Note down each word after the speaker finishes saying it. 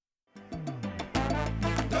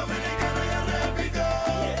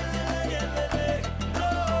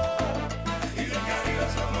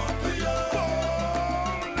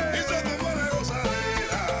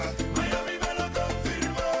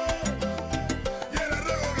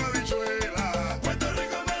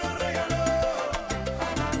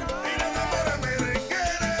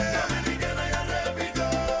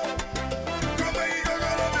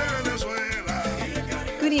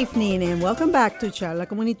evening and welcome back to Charla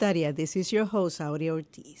Comunitaria. This is your host, Aurea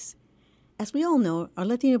Ortiz. As we all know, our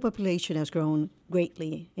Latino population has grown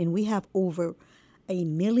greatly, and we have over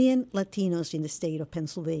 1 million Latinos in the state of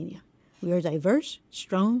Pennsylvania. We are diverse,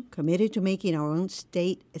 strong, committed to making our own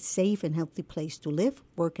state a safe and healthy place to live,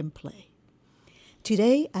 work, and play.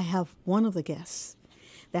 Today, I have one of the guests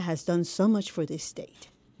that has done so much for this state.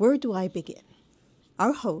 Where do I begin?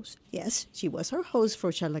 Our host, yes, she was our host for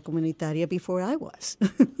Charla Comunitaria before I was.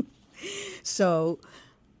 So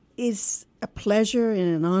it's a pleasure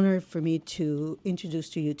and an honor for me to introduce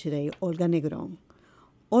to you today Olga Negron.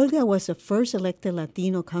 Olga was the first elected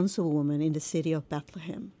Latino councilwoman in the city of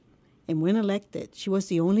Bethlehem. And when elected, she was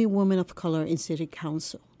the only woman of color in city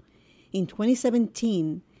council. In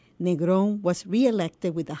 2017, Negron was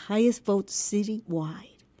reelected with the highest vote citywide.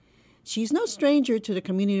 She's no stranger to the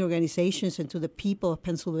community organizations and to the people of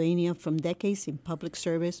Pennsylvania from decades in public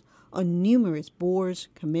service on numerous boards,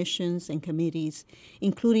 commissions, and committees,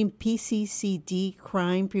 including PCCD,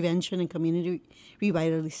 Crime Prevention and Community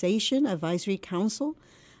Revitalization Advisory Council,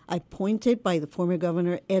 appointed by the former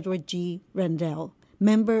Governor Edward G. Rendell,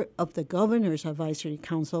 member of the Governor's Advisory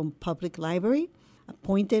Council on Public Library,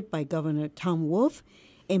 appointed by Governor Tom Wolf,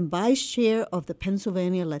 and vice chair of the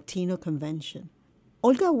Pennsylvania Latino Convention.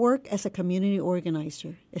 Olga worked as a community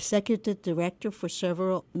organizer, executive director for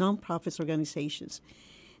several nonprofit organizations,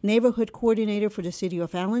 neighborhood coordinator for the city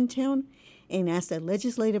of Allentown, and as a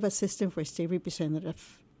legislative assistant for a state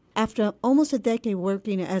representative. After almost a decade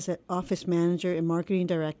working as an office manager and marketing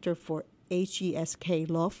director for HESK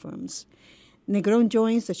law firms, Negron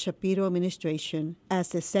joins the Shapiro administration as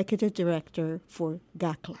the executive director for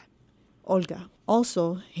GACLA. Olga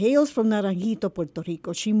also hails from Naranjito, Puerto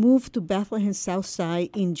Rico. She moved to Bethlehem South Side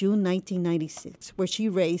in June 1996, where she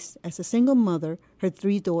raised, as a single mother, her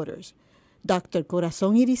 3 daughters, Dr.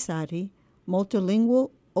 Corazon Irizarry,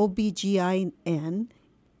 multilingual OBGYN,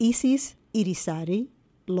 Isis Irizarry,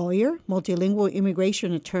 lawyer, multilingual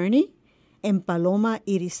immigration attorney, and Paloma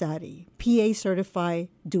Irizarry, PA certified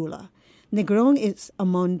doula. Negron is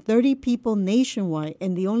among 30 people nationwide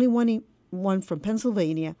and the only one from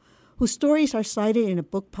Pennsylvania whose stories are cited in a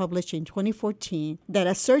book published in 2014 that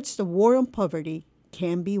asserts the war on poverty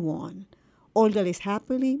can be won. Olga is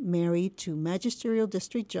happily married to Magisterial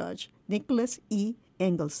District Judge Nicholas E.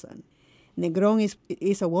 Engelson. Negron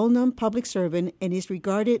is a well-known public servant and is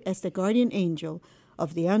regarded as the guardian angel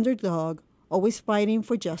of the underdog, always fighting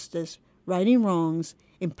for justice, righting wrongs,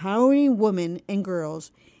 empowering women and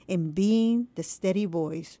girls, and being the steady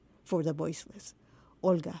voice for the voiceless.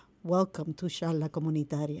 Olga, welcome to Charla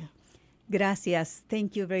Comunitaria. Gracias.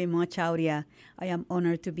 Thank you very much, Aurea. I am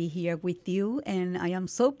honored to be here with you, and I am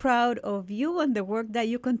so proud of you and the work that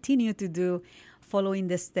you continue to do following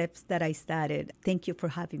the steps that I started. Thank you for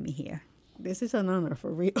having me here. This is an honor,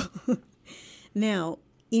 for real. Now,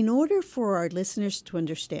 in order for our listeners to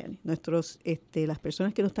understand, las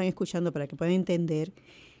personas que nos están escuchando para que puedan entender,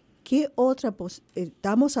 ¿qué otra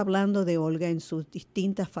estamos hablando de Olga en sus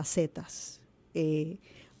distintas facetas,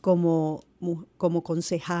 como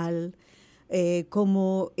concejal,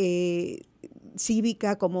 como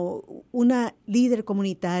cívica, como una líder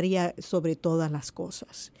comunitaria sobre todas las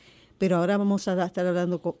cosas? Pero ahora vamos a estar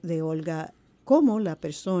hablando de Olga como la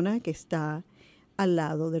persona que está al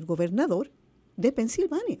lado del gobernador de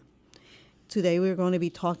Pennsylvania. Today we're going to be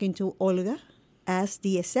talking to Olga as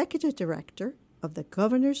the executive director of the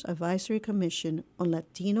Governor's Advisory Commission on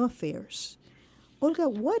Latino Affairs. Olga,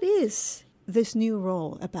 what is this new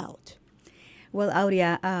role about? Well,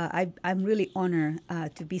 Aurea, I'm really honored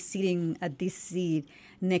to be sitting at this seat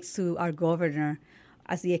next to our governor.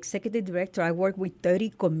 As the executive director, I work with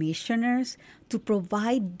 30 commissioners to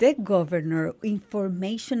provide the governor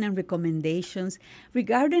information and recommendations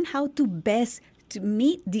regarding how to best to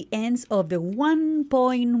meet the ends of the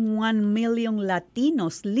 1.1 million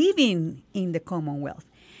Latinos living in the Commonwealth.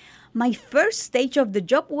 My first stage of the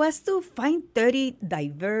job was to find 30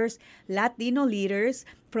 diverse Latino leaders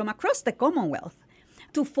from across the Commonwealth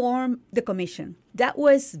to form the commission. That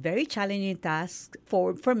was a very challenging task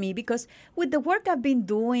for me because with the work I've been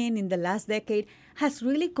doing in the last decade has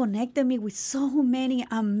really connected me with so many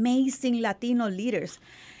amazing Latino leaders.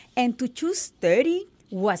 And to choose 30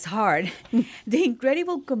 was hard. The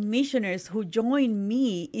incredible commissioners who joined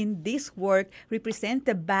me in this work represent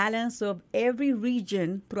the balance of every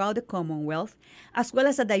region throughout the Commonwealth, as well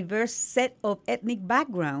as a diverse set of ethnic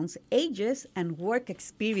backgrounds, ages, and work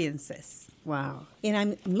experiences. Wow. And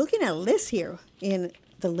I'm looking at a list here, and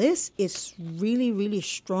the list is really, really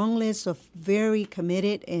strong list of very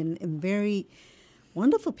committed and very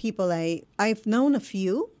wonderful people. I've known a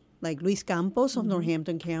few, like Luis Campos of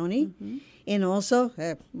Northampton County, And also,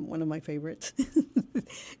 one of my favorites,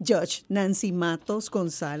 Judge Nancy Matos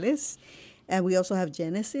Gonzalez. And we also have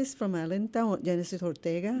Genesis from Allentown, Genesis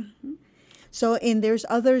Ortega. Mm-hmm. So, and there's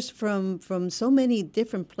others from so many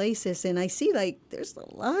different places, and I see like there's a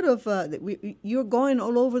lot of you're going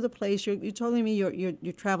all over the place. You're telling me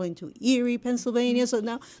you're traveling to Erie, Pennsylvania, so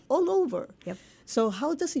now all over. Yep. So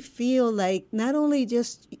how does it feel like not only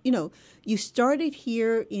just you started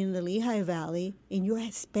here in the Lehigh Valley and you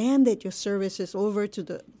expanded your services over to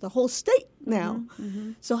the whole state now. Mm-hmm,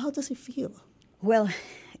 mm-hmm. So how does it feel? Well,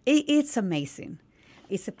 it's amazing.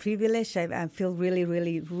 It's a privilege. I feel really,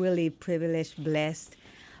 really, really privileged, blessed.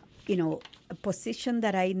 A position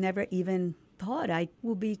that I never even thought I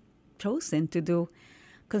would be chosen to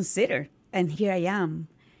consider. And here I am.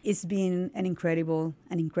 It's been an incredible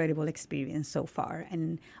experience so far.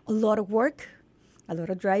 And a lot of work, a lot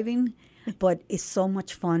of driving, but it's so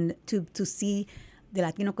much fun to see the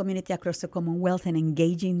Latino community across the Commonwealth and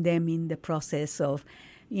engaging them in the process of,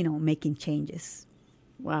 making changes.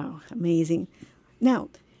 Wow, amazing. Now,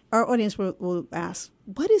 our audience will ask,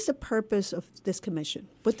 what is the purpose of this commission?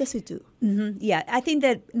 What does it do? Mm-hmm. Yeah, I think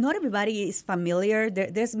that not everybody is familiar.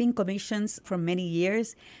 There's been commissions for many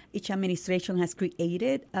years. Each administration has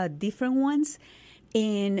created different ones.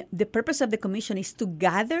 And the purpose of the commission is to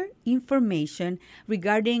gather information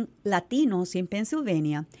regarding Latinos in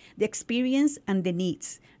Pennsylvania, the experience and the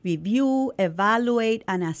needs, review, evaluate,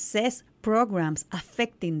 and assess programs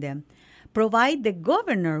affecting them, provide the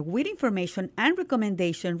governor with information and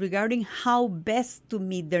recommendation regarding how best to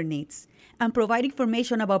meet their needs, and provide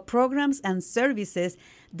information about programs and services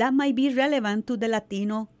that might be relevant to the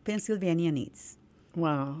Latino Pennsylvania needs.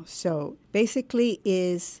 Wow. So basically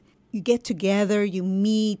is you get together, you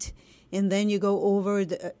meet, and then you go over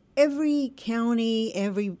every county,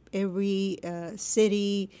 every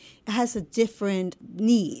city has a different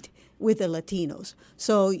need with the Latinos.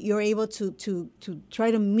 So you're able to try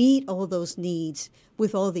to meet all those needs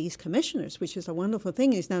with all these commissioners, which is a wonderful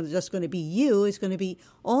thing. It's not just going to be you, it's going to be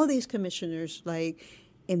all these commissioners like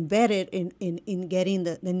embedded in getting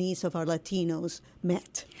the needs of our Latinos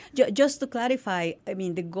met. Just to clarify, I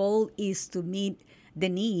mean, the goal is to meet the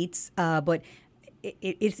needs, but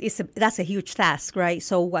that's a huge task, right?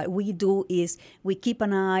 So what we do is we keep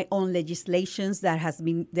an eye on legislations that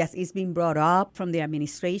is being brought up from the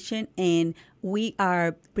administration, and we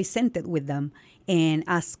are presented with them. And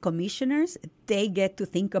as commissioners, they get to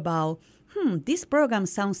think about, this program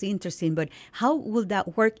sounds interesting, but how will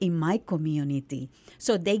that work in my community?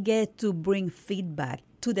 So they get to bring feedback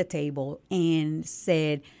to the table and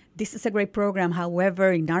said, this is a great program.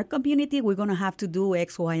 However, in our community, we're going to have to do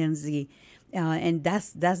X, Y, and Z. And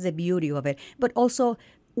that's the beauty of it. But also,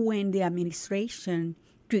 when the administration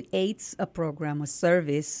creates a program, a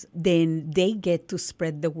service, then they get to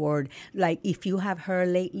spread the word. Like if you have heard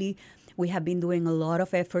lately, we have been doing a lot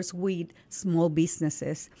of efforts with small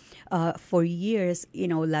businesses. For years,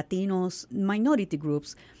 Latinos, minority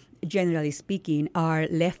groups, generally speaking, are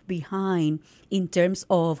left behind in terms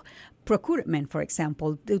of procurement, for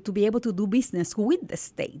example, to be able to do business with the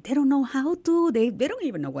state. They don't know how to. They don't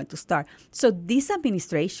even know when to start. So this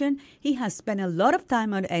administration, he has spent a lot of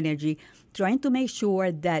time and energy trying to make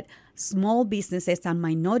sure that small businesses and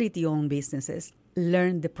minority-owned businesses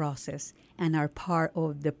learn the process and are part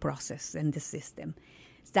of the process and the system.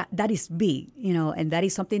 That is big, and that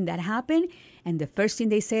is something that happened. And the first thing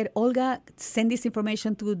they said, Olga, send this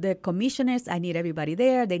information to the commissioners. I need everybody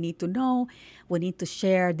there. They need to know. We need to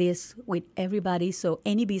share this with everybody so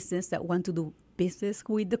any business that want to do business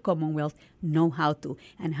with the Commonwealth know how to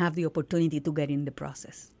and have the opportunity to get in the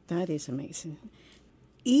process. That is amazing.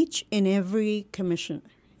 Each and every commissioner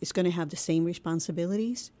is going to have the same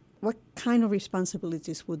responsibilities. What kind of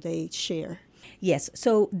responsibilities would they share? Yes,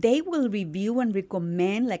 so they will review and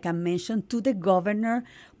recommend, like I mentioned, to the governor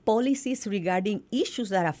policies regarding issues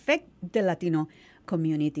that affect the Latino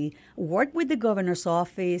community, work with the governor's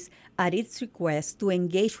office at its request to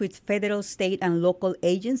engage with federal, state, and local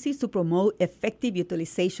agencies to promote effective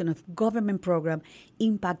utilization of government programs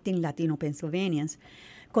impacting Latino Pennsylvanians,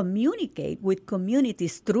 communicate with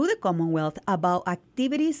communities through the Commonwealth about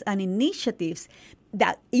activities and initiatives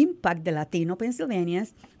that impact the Latino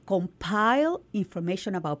Pennsylvanians, compile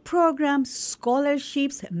information about programs,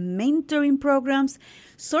 scholarships, mentoring programs,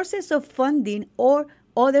 sources of funding, or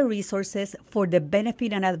other resources for the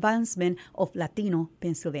benefit and advancement of Latino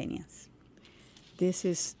Pennsylvanians. This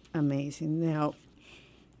is amazing. Now,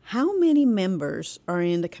 How many members are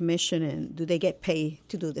in the commission, and do they get paid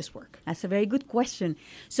to do this work? That's a very good question.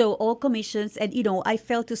 So all commissions, and I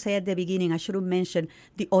failed to say at the beginning, I should have mentioned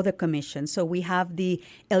the other commissions. So we have the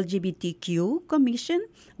LGBTQ Commission,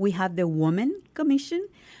 we have the Women Commission,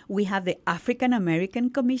 we have the African American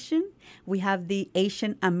Commission, we have the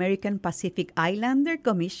Asian American Pacific Islander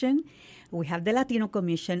Commission, we have the Latino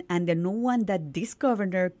Commission, and the new one that this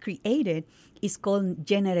governor created is called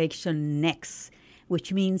Generation Next,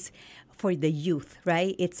 which means for the youth,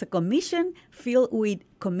 right? It's a commission filled with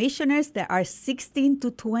commissioners that are 16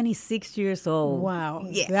 to 26 years old. Wow.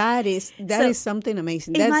 Yeah. That is something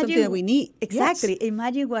amazing. That's something that we need. Exactly. Yes.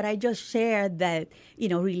 Imagine what I just shared that,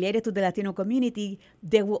 related to the Latino community,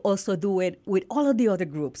 they will also do it with all of the other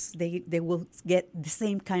groups. They will get the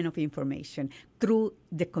same kind of information through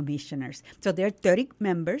the commissioners. So there are 30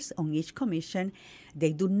 members on each commission.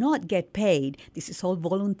 They do not get paid. This is all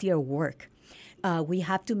volunteer work. We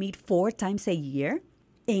have to meet 4 times a year,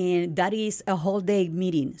 and that is a whole day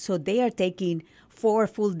meeting. So they are taking 4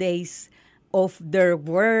 full days of their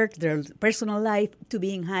work, their personal life, to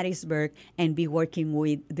be in Harrisburg and be working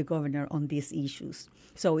with the governor on these issues.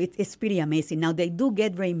 So it's pretty amazing. Now, they do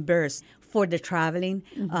get reimbursed for the traveling.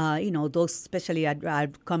 Mm-hmm. Those especially are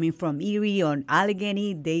coming from Erie or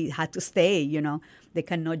Allegheny, they had to stay, They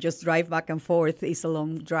cannot just drive back and forth. It's a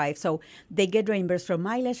long drive. So they get reimbursed for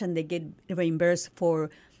mileage, and they get reimbursed for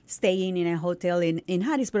staying in a hotel in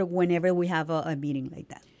Harrisburg whenever we have a meeting like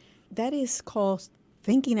that. That is called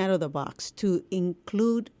thinking out of the box, to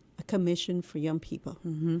include a commission for young people.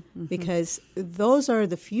 Mm-hmm, mm-hmm. Because those are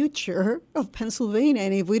the future of Pennsylvania.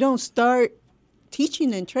 And if we don't start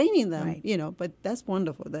teaching and training them, right. But that's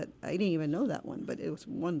wonderful. That I didn't even know that one, but it was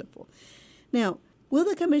wonderful. Now, will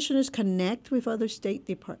the commissioners connect with other state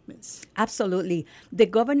departments? Absolutely. The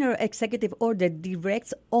governor executive order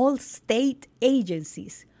directs all state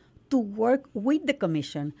agencies to work with the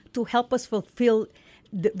commission to help us fulfill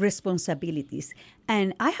the responsibilities.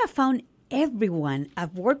 And I have found everyone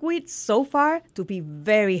I've worked with so far to be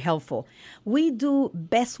very helpful. We do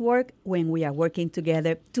best work when we are working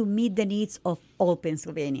together to meet the needs of all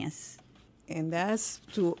Pennsylvanians. And that's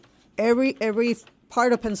to every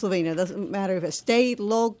part of Pennsylvania. It doesn't matter if it's state,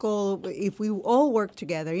 local, if we all work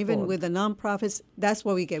together, even with the nonprofits, that's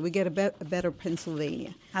what we get. We get a better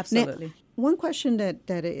Pennsylvania. Absolutely. Now, one question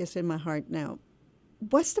that is in my heart now,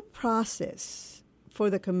 what's the process for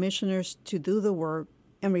the commissioners to do the work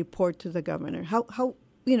and report to the governor? How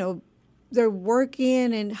they're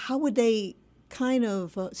working, and how would they kind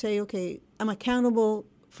of say, okay, I'm accountable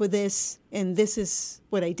for this, and this is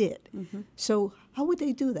what I did. Mm-hmm. So how would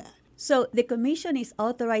they do that? So the commission is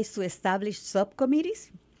authorized to establish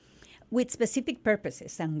subcommittees with specific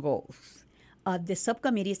purposes and goals. The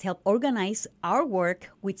subcommittees help organize our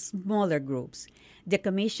work with smaller groups. The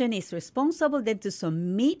commission is responsible then to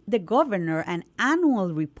submit the governor an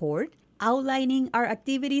annual report outlining our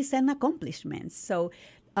activities and accomplishments. So,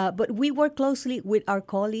 but we work closely with our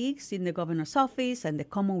colleagues in the governor's office and the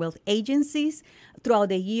Commonwealth agencies throughout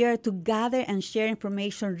the year to gather and share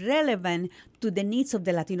information relevant to the needs of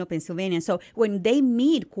the Latino Pennsylvanians. So when they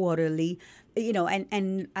meet quarterly,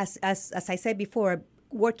 and as I said before,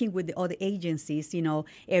 working with the other agencies,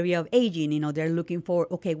 area of aging, they're looking for,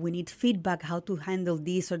 okay, we need feedback how to handle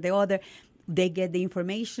this or the other. They get the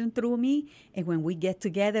information through me, and when we get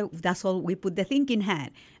together, that's all we put the thinking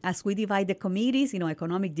hat. As we divide the committees,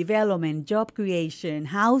 economic development, job creation,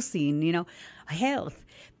 housing, health,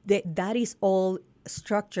 that is all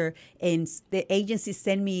structure, and the agencies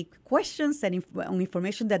send me questions and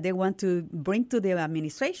information that they want to bring to the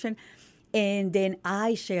administration. And then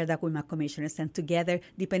I share that with my commissioners, and together,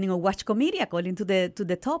 depending on which committee, according to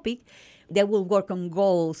the topic, they will work on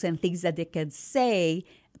goals and things that they can say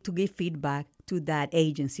to give feedback to that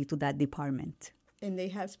agency, to that department. And they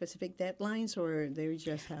have specific deadlines, or they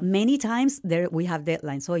just have? Many times we have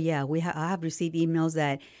deadlines. So yeah, I have received emails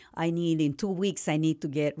that I need in 2 weeks. I need to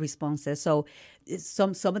get responses. So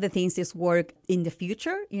some of the things is work in the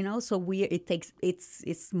future. So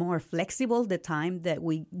it's more flexible, the time that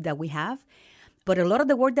we have. But a lot of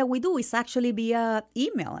the work that we do is actually via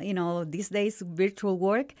email. These days virtual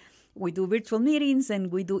work. We do virtual meetings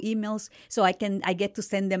and we do emails. So I get to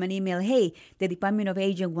send them an email. Hey, the Department of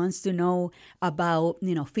Aging wants to know about,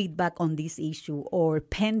 feedback on this issue, or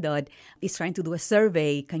PennDOT is trying to do a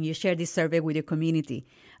survey. Can you share this survey with your community?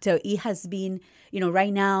 So it has been,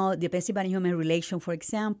 right now, the Pennsylvania Human Relations, for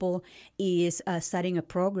example, is starting a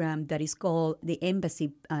program that is called the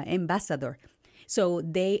Embassy Ambassador. So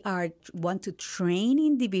they want to train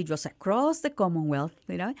individuals across the Commonwealth,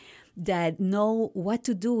 that know what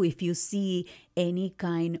to do if you see any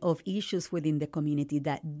kind of issues within the community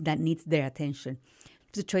that needs their attention.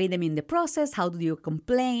 To train them in the process, how do you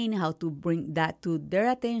complain, how to bring that to their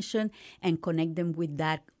attention and connect them with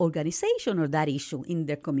that organization or that issue in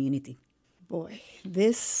their community. Boy,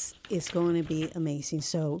 this is going to be amazing.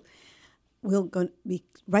 So we're going to be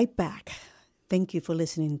right back. Thank you for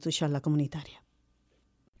listening to Charla Comunitaria.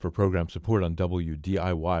 For program support on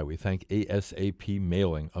WDIY, we thank ASAP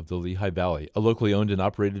Mailing of the Lehigh Valley, a locally owned and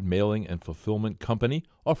operated mailing and fulfillment company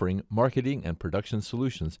offering marketing and production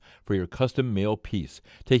solutions for your custom mail piece,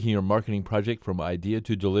 taking your marketing project from idea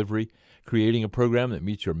to delivery, creating a program that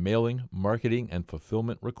meets your mailing, marketing, and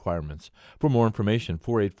fulfillment requirements. For more information,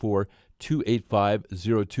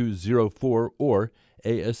 484-285-0204 or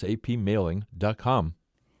asapmailing.com.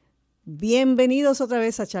 Bienvenidos otra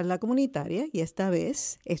vez a Charla Comunitaria y esta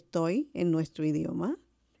vez estoy en nuestro idioma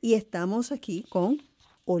y estamos aquí con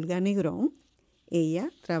Olga Negron. Ella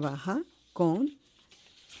trabaja con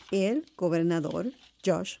el gobernador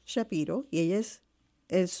Josh Shapiro y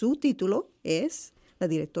su título es la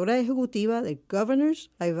directora ejecutiva del Governor's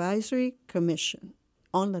Advisory Commission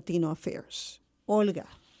on Latino Affairs. Olga,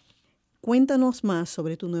 cuéntanos más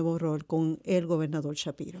sobre tu nuevo rol con el gobernador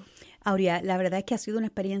Shapiro. Aurea, la verdad es que ha sido una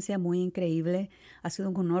experiencia muy increíble. Ha sido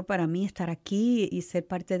un honor para mí estar aquí y ser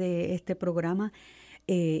parte de este programa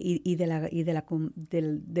del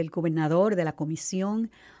gobernador, de la comisión.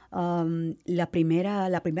 La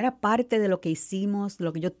primera parte de lo que hicimos,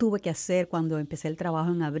 lo que yo tuve que hacer cuando empecé el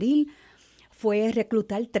trabajo en abril, fue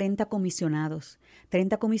reclutar 30 comisionados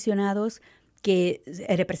que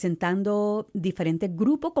representando diferentes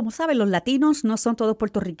grupos. Como saben, los latinos no son todos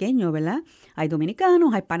puertorriqueños, ¿verdad? Hay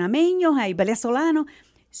dominicanos, hay panameños, hay venezolanos.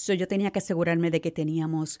 Yo tenía que asegurarme de que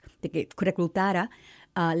reclutara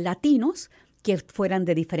a latinos que fueran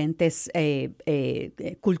de diferentes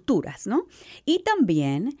culturas, ¿no? Y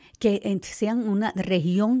también que sean una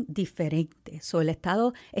región diferente. El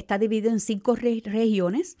estado está dividido en 5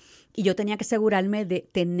 regiones y yo tenía que asegurarme de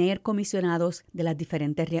tener comisionados de las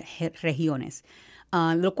diferentes regiones.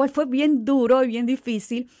 Lo cual fue bien duro y bien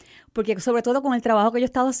difícil, porque sobre todo con el trabajo que yo he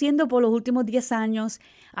estado haciendo por los últimos 10 años,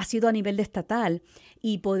 ha sido a nivel de estatal.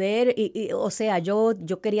 Y poder, yo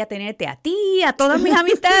quería tenerte a ti, a todas mis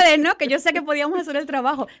amistades, ¿no? Que yo sé que podíamos hacer el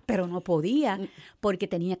trabajo, pero no podía, porque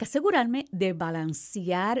tenía que asegurarme de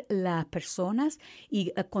balancear las personas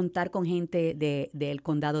y contar con gente del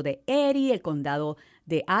condado de Erie, el condado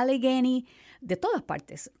de Allegheny, de todas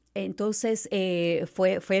partes. Entonces,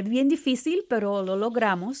 fue bien difícil, pero lo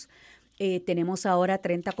logramos. Tenemos ahora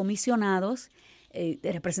 30 comisionados,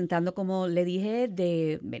 representando, como le dije,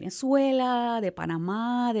 de Venezuela, de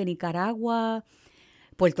Panamá, de Nicaragua,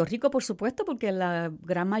 Puerto Rico, por supuesto, porque la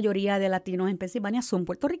gran mayoría de latinos en Pensilvania son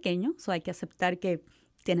puertorriqueños. Hay que aceptar que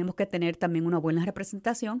tenemos que tener también una buena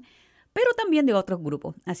representación, pero también de otros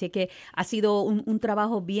grupos. Así que ha sido un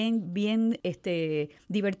trabajo bien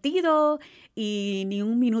divertido y ni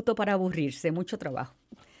un minuto para aburrirse, mucho trabajo.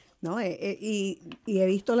 No, y he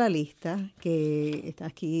visto la lista que está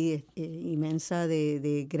aquí inmensa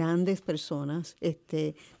de grandes personas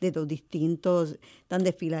de los distintos, están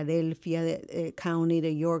de Filadelfia, de County,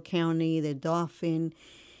 de York County, de Dauphin.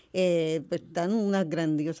 Están unas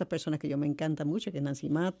grandiosas personas que yo me encantan mucho, que es Nancy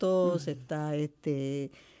Matos, está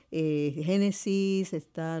Génesis,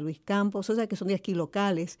 está Luis Campos, o sea que son de aquí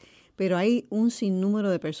locales, pero hay un sinnúmero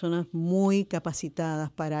de personas muy capacitadas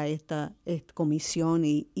para esta comisión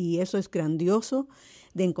y eso es grandioso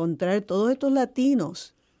de encontrar todos estos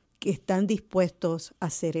latinos que están dispuestos a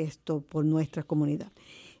hacer esto por nuestra comunidad.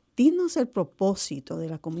 Dinos el propósito de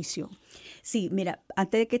la comisión. Sí, mira,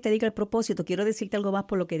 antes de que te diga el propósito, quiero decirte algo más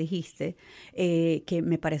por lo que dijiste, que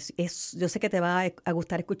me parece, yo sé que te va a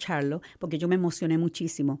gustar escucharlo, porque yo me emocioné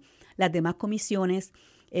muchísimo. Las demás comisiones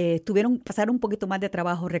pasaron un poquito más de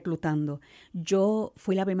trabajo reclutando. Yo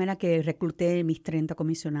fui la primera que recluté mis 30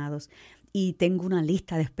 comisionados y tengo una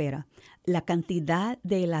lista de espera. La cantidad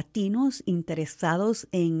de latinos interesados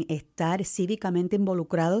en estar cívicamente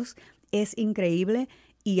involucrados es increíble.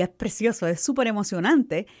 Y es precioso, es súper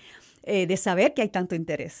emocionante de saber que hay tanto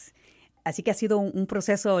interés. Así que ha sido un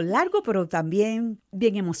proceso largo, pero también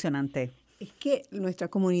bien emocionante. Es que nuestra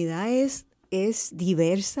comunidad es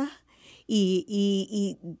diversa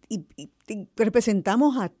y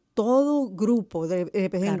representamos a todo grupo,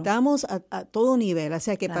 representamos a todo nivel. O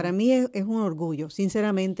sea que para mí es un orgullo,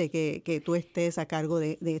 sinceramente, que tú estés a cargo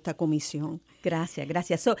de esta comisión. Gracias.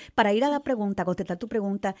 Para ir a la pregunta, contestar tu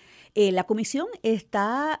pregunta, la comisión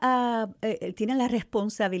tiene la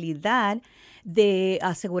responsabilidad de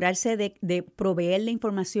asegurarse de proveer la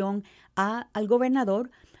información al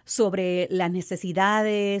gobernador sobre las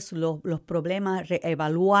necesidades, los problemas,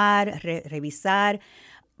 evaluar, revisar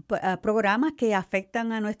programas que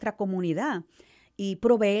afectan a nuestra comunidad y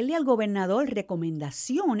proveerle al gobernador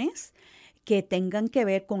recomendaciones que tengan que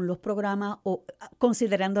ver con los programas o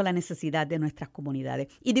considerando la necesidad de nuestras comunidades.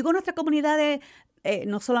 Y digo nuestras comunidades,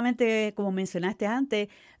 no solamente, como mencionaste antes,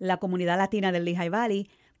 la comunidad latina del Lehigh Valley,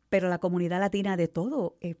 pero la comunidad latina de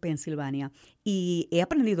todo Pensilvania. Y he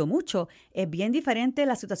aprendido mucho. Es bien diferente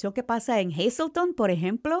la situación que pasa en Hazleton, por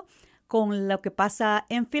ejemplo, con lo que pasa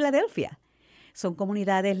en Filadelfia. Son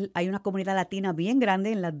comunidades, hay una comunidad latina bien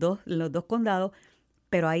grande en los dos condados,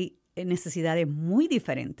 pero hay necesidades muy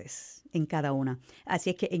diferentes en cada una. Así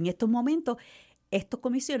es que en estos momentos, estos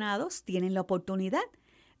comisionados tienen la oportunidad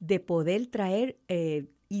de poder traer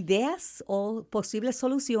ideas o posibles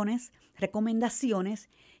soluciones, recomendaciones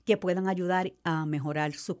que puedan ayudar a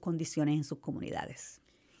mejorar sus condiciones en sus comunidades.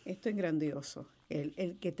 Esto es grandioso.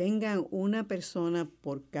 El que tengan una persona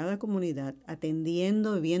por cada comunidad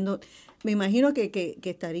atendiendo, viendo. Me imagino que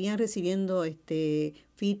estarían recibiendo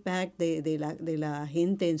feedback de la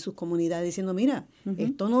gente en sus comunidades diciendo, mira,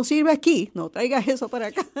 esto no sirve aquí, no traigas eso para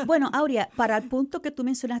acá. Bueno, Aurea, para el punto que tú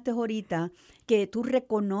mencionaste ahorita, que tú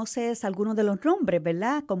reconoces algunos de los nombres,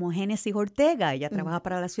 ¿verdad? Como Génesis Ortega, ella trabaja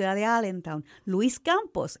para la ciudad de Allentown. Luis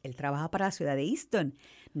Campos, él trabaja para la ciudad de Easton.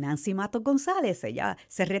 Nancy Matos González, ella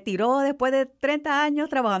se retiró después de 30 años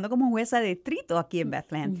trabajando como jueza de distrito aquí en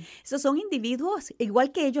Bethlehem. Esos son individuos,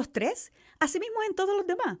 igual que ellos tres, así mismo en todos los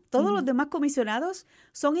demás. Todos los demás comisionados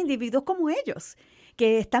son individuos como ellos,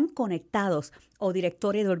 que están conectados, o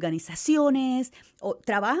directores de organizaciones, o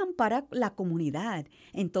trabajan para la comunidad.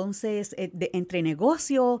 Entonces, entre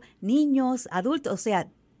negocios, niños, adultos, o sea,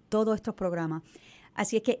 todos estos programas.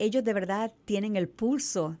 Así es que ellos de verdad tienen el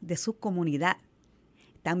pulso de su comunidad.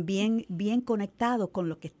 Están bien conectados con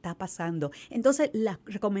lo que está pasando. Entonces, las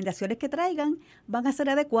recomendaciones que traigan van a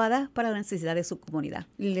ser adecuadas para la necesidad de su comunidad.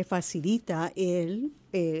 Le facilita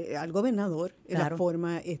al gobernador la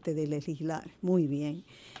forma de legislar. Muy bien.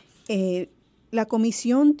 La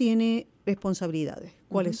comisión tiene responsabilidades.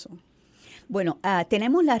 ¿Cuáles son? Bueno,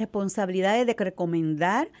 tenemos las responsabilidades de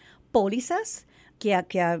recomendar pólizas que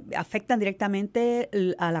afectan directamente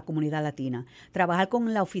a la comunidad latina. Trabajar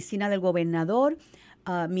con la oficina del gobernador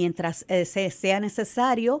mientras sea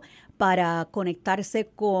necesario para conectarse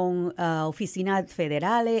con oficinas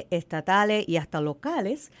federales, estatales y hasta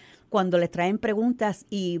locales cuando les traen preguntas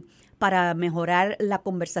y para mejorar la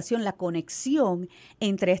conversación, la conexión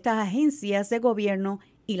entre estas agencias de gobierno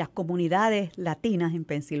y las comunidades latinas en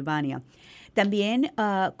Pensilvania. También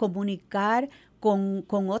comunicar con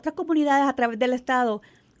otras comunidades a través del Estado,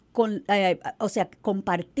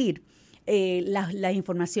 compartir la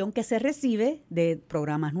información que se recibe de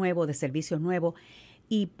programas nuevos, de servicios nuevos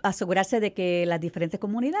y asegurarse de que las diferentes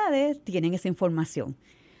comunidades tienen esa información.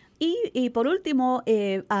 Y por último,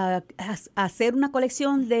 hacer una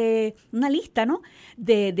colección una lista, ¿no?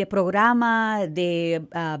 de programas, de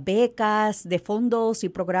becas, de fondos y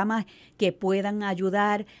programas que puedan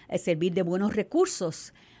ayudar a servir de buenos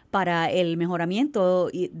recursos para el mejoramiento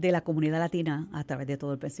de la comunidad latina a través de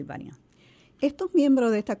todo el Pensilvania. ¿Estos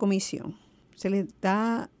miembros de esta comisión, se les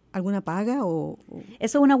da alguna paga o...?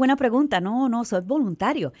 Eso es una buena pregunta. No, eso es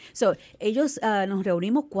voluntario. Ellos nos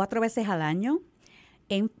reunimos 4 veces al año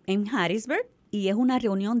en Harrisburg y es una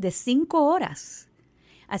reunión de 5 horas.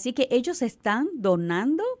 Así que ellos están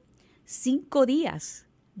donando 5 días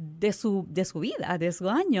de su vida, de su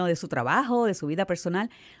año, de su trabajo, de su vida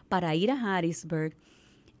personal para ir a Harrisburg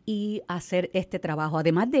y hacer este trabajo.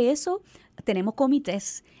 Además de eso, tenemos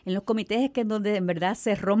comités. En los comités es que es donde en verdad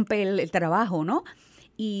se rompe el trabajo, ¿no?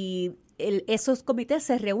 Y esos comités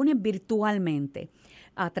se reúnen virtualmente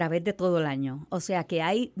a través de todo el año. O sea que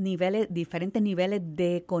hay diferentes niveles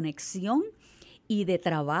de conexión y de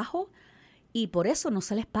trabajo y por eso no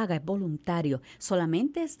se les paga, es voluntario.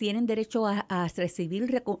 Solamente tienen derecho a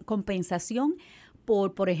recibir compensación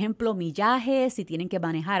por ejemplo, millajes, si tienen que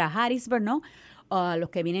manejar a Harrisburg, ¿no? Los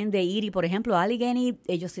que vienen de Erie, por ejemplo, a Allegheny,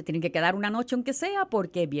 ellos se tienen que quedar una noche aunque sea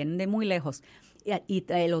porque vienen de muy lejos. Y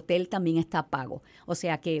el hotel también está pago. O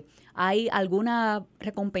sea que hay alguna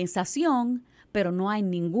recompensación, pero no hay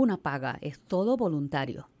ninguna paga. Es todo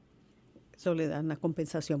voluntario. Eso le dan la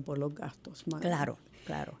compensación por los gastos. Claro.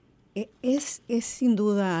 Es sin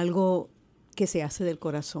duda algo que se hace del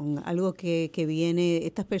corazón, algo que viene,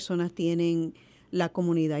 estas personas tienen la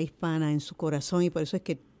comunidad hispana en su corazón y por eso es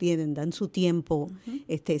que dan su tiempo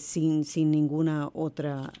sin ninguna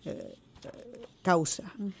otra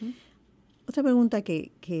causa. Otra pregunta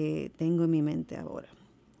que tengo en mi mente ahora.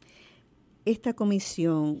 Esta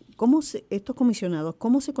comisión, estos comisionados,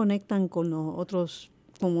 ¿cómo se conectan con los otros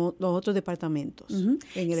departamentos en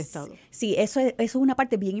el Estado? Sí, eso es una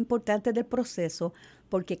parte bien importante del proceso,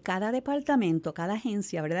 porque cada departamento, cada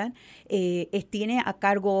agencia, ¿verdad? Tiene a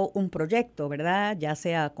cargo un proyecto, ¿verdad? Ya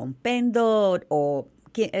sea con PENDOT o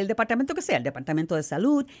el departamento que sea, el departamento de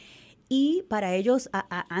salud. Y para ellos,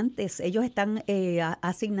 ellos están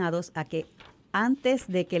asignados a que antes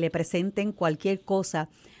de que le presenten cualquier cosa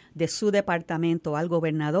de su departamento al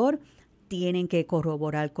gobernador, tienen que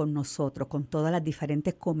corroborar con nosotros, con todas las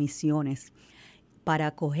diferentes comisiones,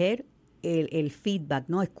 para coger el feedback,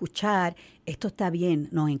 ¿no? Escuchar, esto está bien,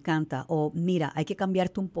 nos encanta, o mira, hay que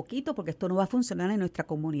cambiarte un poquito porque esto no va a funcionar en nuestra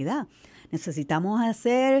comunidad. Necesitamos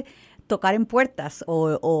tocar en puertas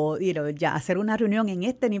o ya hacer una reunión en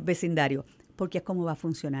este vecindario, porque es como va a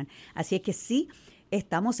funcionar. Así es que sí,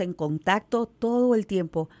 estamos en contacto todo el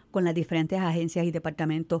tiempo con las diferentes agencias y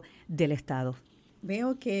departamentos del Estado.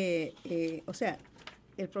 Veo que,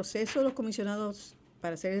 el proceso de los comisionados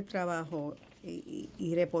para hacer el trabajo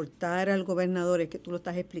y reportar al gobernador, es que tú lo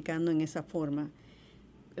estás explicando en esa forma.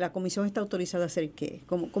 ¿La comisión está autorizada a hacer qué?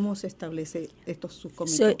 ¿Cómo se establece estos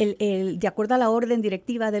subcomités? De acuerdo a la orden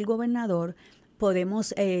directiva del gobernador,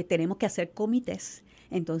 tenemos que hacer comités.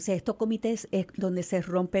 Entonces, estos comités es donde se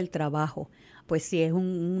rompe el trabajo. Pues si es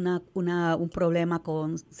un problema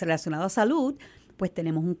relacionado a salud, pues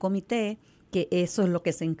tenemos un comité que eso es lo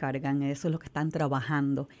que se encargan, eso es lo que están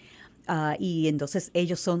trabajando. Y entonces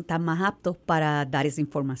ellos están más aptos para dar esa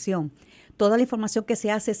información. Toda la información que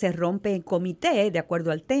se hace se rompe en comité de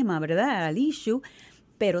acuerdo al tema, ¿verdad? Al issue,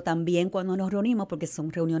 pero también cuando nos reunimos, porque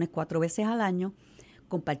son reuniones 4 veces al año,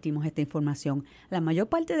 compartimos esta información. La mayor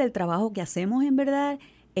parte del trabajo que hacemos en verdad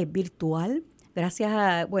es virtual, gracias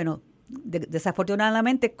a,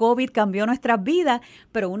 desafortunadamente COVID cambió nuestras vidas,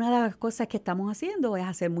 pero una de las cosas que estamos haciendo es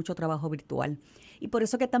hacer mucho trabajo virtual. Y por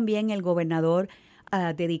eso que también el gobernador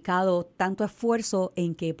ha dedicado tanto esfuerzo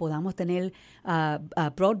en que podamos tener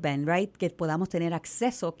broadband, right? Que podamos tener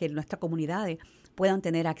acceso, que nuestras comunidades puedan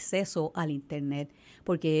tener acceso al Internet,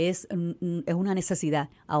 porque es una necesidad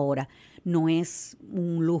ahora. No es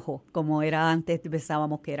un lujo como era antes,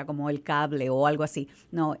 pensábamos que era como el cable o algo así.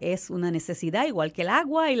 No, es una necesidad igual que el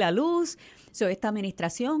agua y la luz. Esta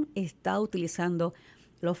administración está utilizando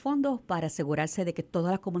los fondos para asegurarse de que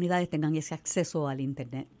todas las comunidades tengan ese acceso al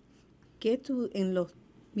Internet. ¿Qué tú, en los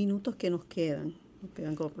minutos que nos quedan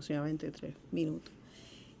como aproximadamente 3 minutos,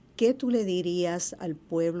 qué tú le dirías al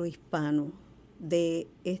pueblo hispano de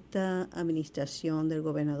esta administración del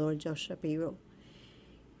gobernador Josh Shapiro,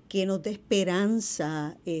 que nos dé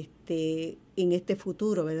esperanza en este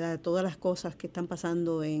futuro, ¿verdad? Todas las cosas que están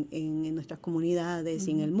pasando en nuestras comunidades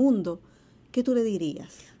y en el mundo, ¿qué tú le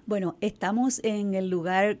dirías? Bueno, estamos en el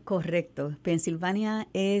lugar correcto. Pensilvania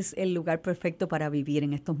es el lugar perfecto para vivir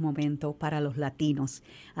en estos momentos para los latinos.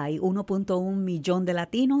 Hay 1.1 millón de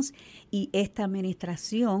latinos y esta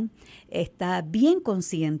administración está bien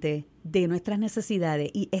consciente de nuestras necesidades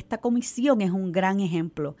y esta comisión es un gran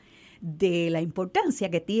ejemplo de la importancia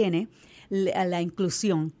que tiene la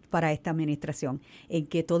inclusión para esta administración, en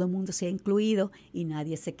que todo el mundo sea incluido y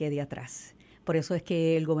nadie se quede atrás. Por eso es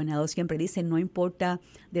que el gobernador siempre dice, no importa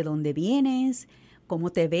de dónde vienes,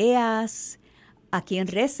 cómo te veas, a quién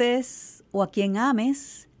reces o a quién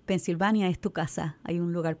ames, Pensilvania es tu casa, hay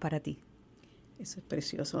un lugar para ti. Eso es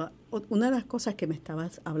precioso. Una de las cosas que me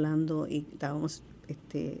estabas hablando y estábamos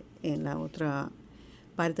en la otra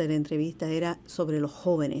parte de la entrevista era sobre los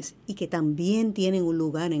jóvenes y que también tienen un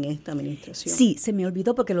lugar en esta administración. Sí, se me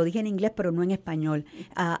olvidó porque lo dije en inglés, pero no en español.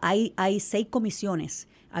 Hay 6 comisiones.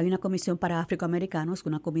 Hay una comisión para afroamericanos,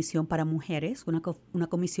 una comisión para mujeres, una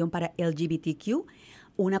comisión para LGBTQ,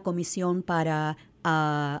 una comisión para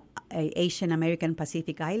Asian American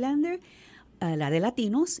Pacific Islander, la de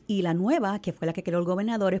latinos, y la nueva, que fue la que creó el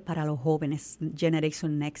gobernador, es para los jóvenes,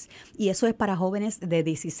 Generation Next. Y eso es para jóvenes de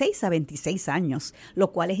 16 a 26 años,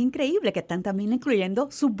 lo cual es increíble, que están también incluyendo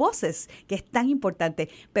sus voces, que es tan importante.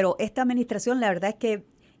 Pero esta administración, la verdad es que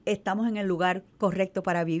estamos en el lugar correcto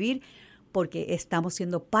para vivir, porque estamos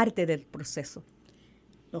siendo parte del proceso.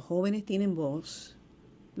 Los jóvenes tienen voz.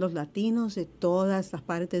 Los latinos de todas las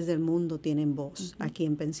partes del mundo tienen voz aquí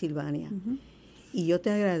en Pensilvania. Y yo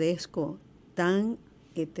te agradezco tan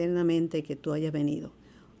eternamente que tú hayas venido.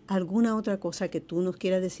 ¿Alguna otra cosa que tú nos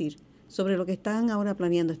quieras decir sobre lo que están ahora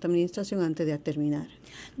planeando esta administración antes de terminar?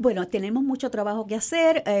 Bueno, tenemos mucho trabajo que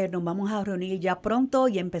hacer. Nos vamos a reunir ya pronto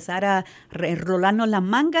y empezar a enrolarnos las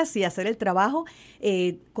mangas y hacer el trabajo.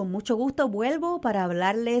 Con mucho gusto vuelvo para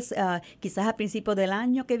hablarles quizás a principios del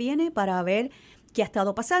año que viene para ver qué ha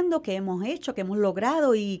estado pasando, qué hemos hecho, qué hemos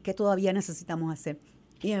logrado y qué todavía necesitamos hacer.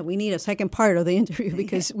 Yeah, we need a second part of the interview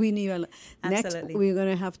because we need Absolutely. We're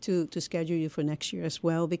going to have to schedule you for next year as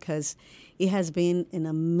well because it has been an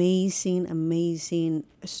amazing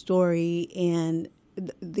story, and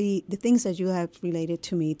the things that you have related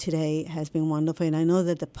to me today has been wonderful, and I know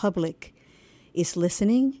that the public is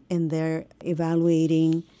listening and they're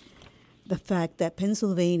evaluating the fact that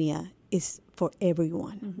Pennsylvania is for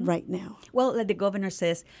everyone right now. Well, like the governor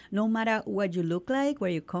says, no matter what you look like,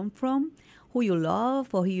 where you come from, who you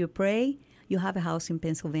love or who you pray, you have a house in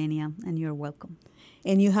Pennsylvania and you're welcome.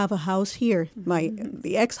 And you have a house here.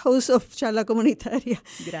 The ex-host of Charla Comunitaria.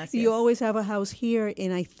 Gracias. You always have a house here,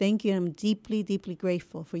 and I thank you. I'm deeply, deeply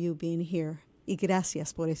grateful for you being here. Y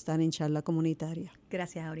gracias por estar en Charla Comunitaria.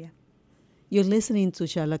 Gracias, Aurea. You're listening to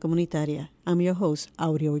Charla Comunitaria. I'm your host,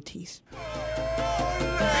 Aurea Ortiz.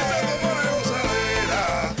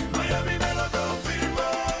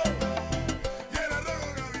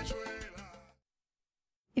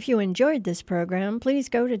 If you enjoyed this program, please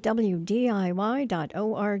go to WDIY.org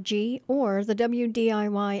or the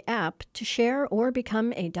WDIY app to share or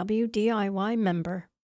become a WDIY member.